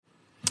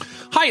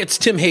Hi, it's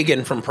Tim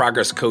Hagen from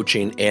Progress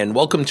Coaching, and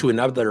welcome to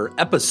another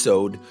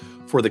episode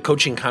for the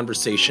Coaching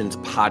Conversations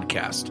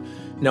podcast.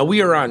 Now, we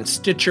are on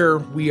Stitcher,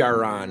 we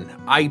are on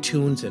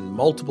iTunes, and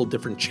multiple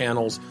different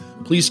channels.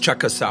 Please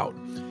check us out.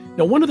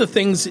 Now, one of the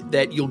things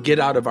that you'll get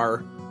out of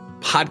our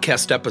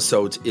podcast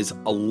episodes is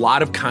a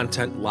lot of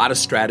content, a lot of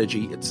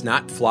strategy. It's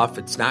not fluff,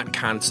 it's not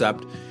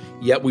concept,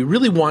 yet we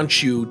really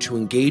want you to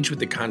engage with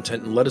the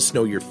content and let us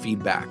know your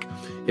feedback.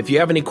 If you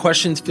have any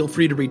questions, feel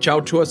free to reach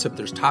out to us. If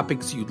there's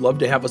topics you'd love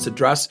to have us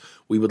address,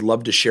 we would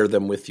love to share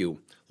them with you.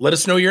 Let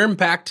us know your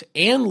impact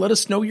and let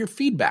us know your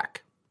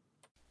feedback.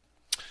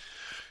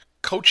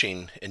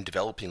 Coaching and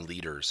developing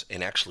leaders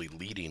and actually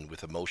leading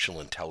with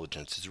emotional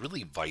intelligence is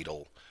really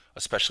vital,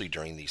 especially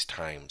during these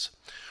times.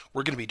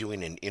 We're going to be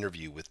doing an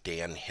interview with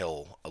Dan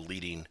Hill, a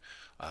leading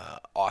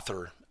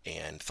author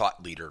and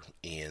thought leader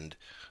in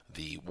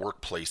the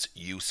workplace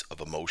use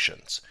of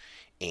emotions.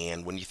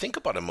 And when you think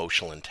about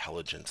emotional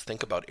intelligence,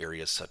 think about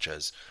areas such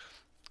as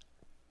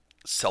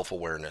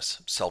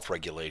self-awareness,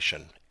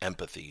 self-regulation,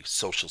 empathy,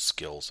 social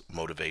skills,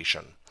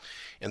 motivation.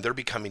 And they're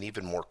becoming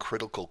even more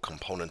critical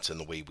components in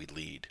the way we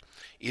lead.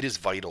 It is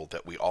vital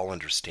that we all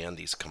understand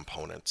these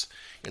components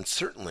and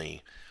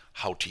certainly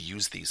how to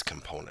use these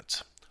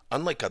components.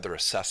 Unlike other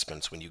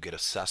assessments, when you get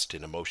assessed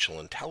in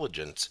emotional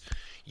intelligence,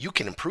 you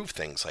can improve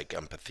things like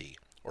empathy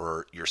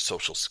or your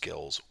social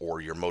skills or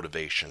your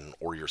motivation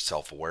or your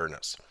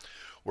self-awareness.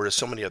 Whereas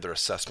so many other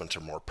assessments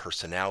are more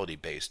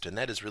personality-based, and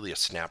that is really a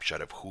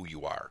snapshot of who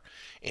you are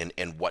and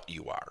what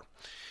you are.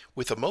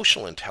 With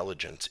emotional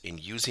intelligence in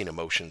using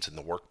emotions in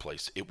the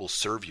workplace, it will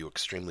serve you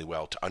extremely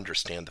well to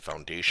understand the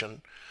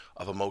foundation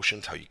of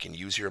emotions, how you can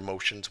use your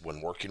emotions when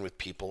working with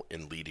people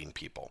and leading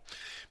people.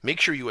 Make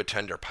sure you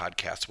attend our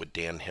podcast with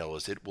Dan Hill,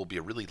 as it will be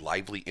a really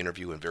lively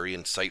interview and very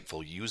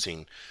insightful,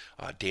 using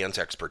Dan's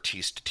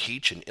expertise to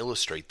teach and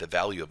illustrate the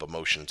value of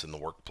emotions in the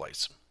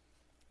workplace.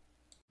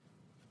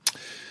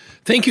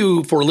 Thank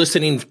you for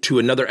listening to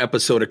another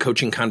episode of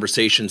Coaching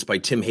Conversations by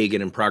Tim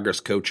Hagen and Progress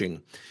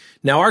Coaching.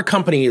 Now, our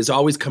company is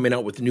always coming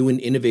out with new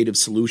and innovative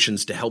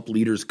solutions to help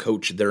leaders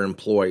coach their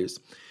employees.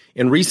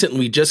 And recently,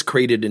 we just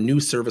created a new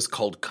service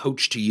called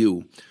Coach to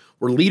You,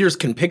 where leaders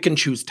can pick and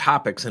choose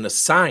topics and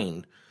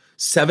assign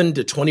 7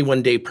 to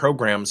 21-day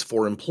programs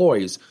for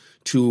employees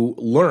to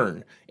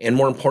learn and,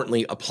 more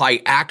importantly,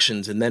 apply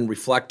actions and then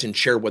reflect and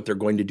share what they're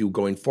going to do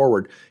going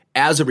forward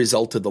as a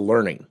result of the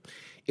learning.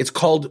 It's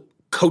called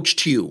Coach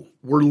to You.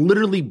 We're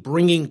literally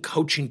bringing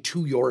coaching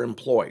to your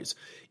employees.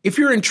 If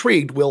you're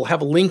intrigued, we'll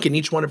have a link in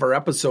each one of our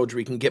episodes where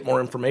you can get more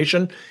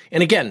information.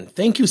 And again,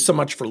 thank you so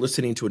much for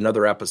listening to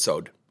another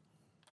episode.